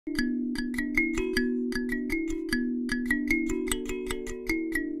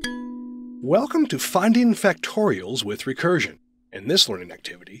Welcome to Finding Factorials with Recursion. In this learning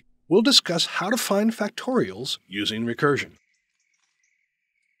activity, we'll discuss how to find factorials using recursion.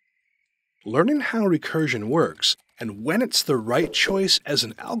 Learning how recursion works and when it's the right choice as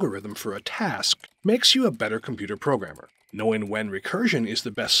an algorithm for a task makes you a better computer programmer. Knowing when recursion is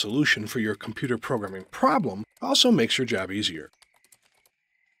the best solution for your computer programming problem also makes your job easier.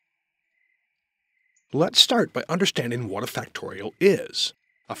 Let's start by understanding what a factorial is.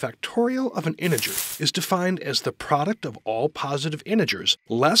 A factorial of an integer is defined as the product of all positive integers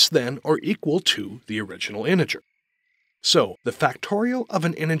less than or equal to the original integer. So, the factorial of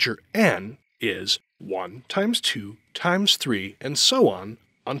an integer n is 1 times 2 times 3 and so on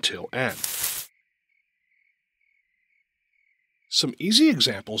until n. Some easy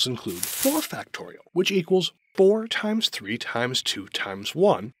examples include 4 factorial, which equals 4 times 3 times 2 times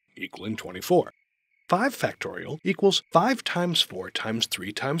 1 equaling 24. 5 factorial equals 5 times 4 times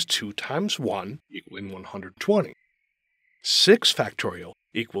 3 times 2 times 1 equaling 120. 6 factorial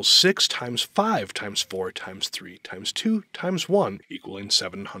equals 6 times 5 times 4 times 3 times 2 times 1 equaling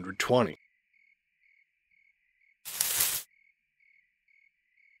 720.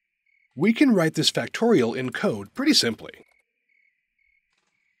 We can write this factorial in code pretty simply.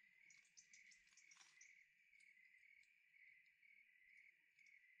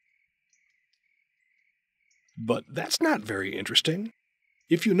 But that's not very interesting.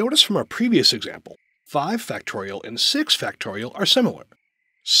 If you notice from our previous example, 5 factorial and 6 factorial are similar.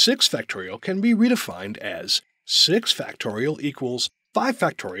 6 factorial can be redefined as 6 factorial equals 5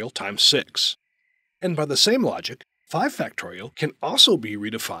 factorial times 6. And by the same logic, 5 factorial can also be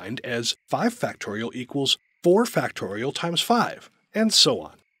redefined as 5 factorial equals 4 factorial times 5, and so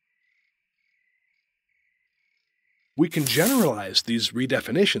on. We can generalize these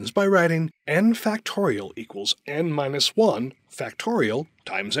redefinitions by writing n factorial equals n minus 1 factorial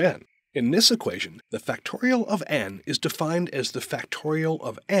times n. In this equation, the factorial of n is defined as the factorial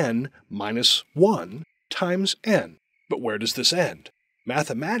of n minus 1 times n. But where does this end?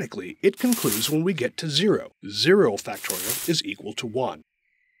 Mathematically, it concludes when we get to 0. 0 factorial is equal to 1.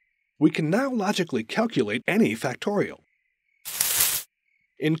 We can now logically calculate any factorial.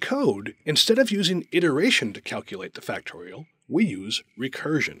 In code, instead of using iteration to calculate the factorial, we use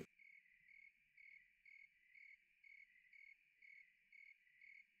recursion.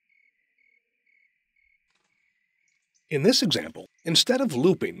 In this example, instead of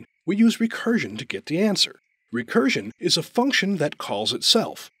looping, we use recursion to get the answer. Recursion is a function that calls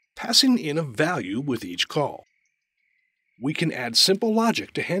itself, passing in a value with each call. We can add simple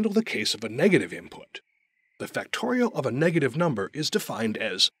logic to handle the case of a negative input. The factorial of a negative number is defined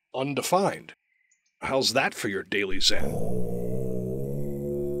as undefined. How's that for your daily zen?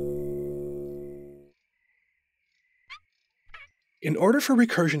 In order for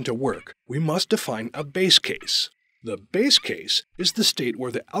recursion to work, we must define a base case. The base case is the state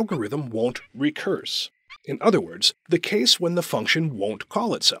where the algorithm won't recurse. In other words, the case when the function won't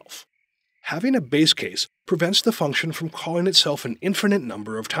call itself. Having a base case prevents the function from calling itself an infinite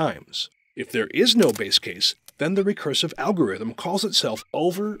number of times. If there is no base case, then the recursive algorithm calls itself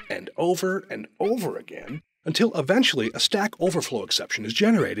over and over and over again until eventually a stack overflow exception is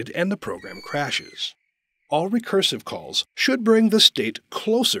generated and the program crashes. All recursive calls should bring the state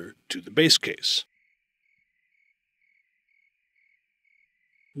closer to the base case.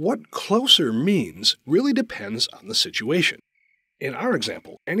 What closer means really depends on the situation. In our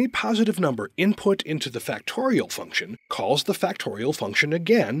example, any positive number input into the factorial function calls the factorial function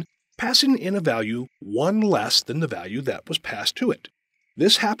again, passing in a value 1 less than the value that was passed to it.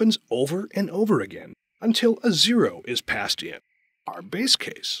 This happens over and over again until a 0 is passed in, our base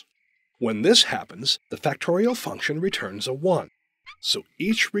case. When this happens, the factorial function returns a 1. So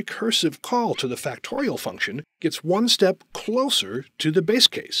each recursive call to the factorial function gets one step closer to the base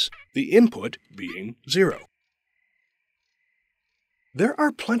case, the input being 0. There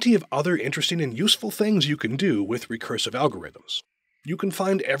are plenty of other interesting and useful things you can do with recursive algorithms. You can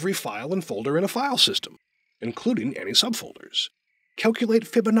find every file and folder in a file system, including any subfolders, calculate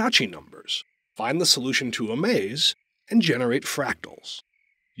Fibonacci numbers, find the solution to a maze, and generate fractals.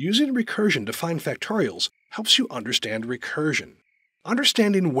 Using recursion to find factorials helps you understand recursion.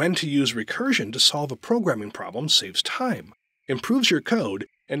 Understanding when to use recursion to solve a programming problem saves time, improves your code,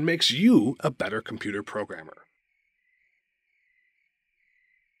 and makes you a better computer programmer.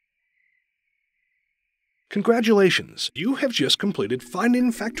 Congratulations! You have just completed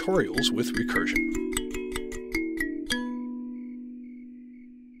Finding Factorials with Recursion.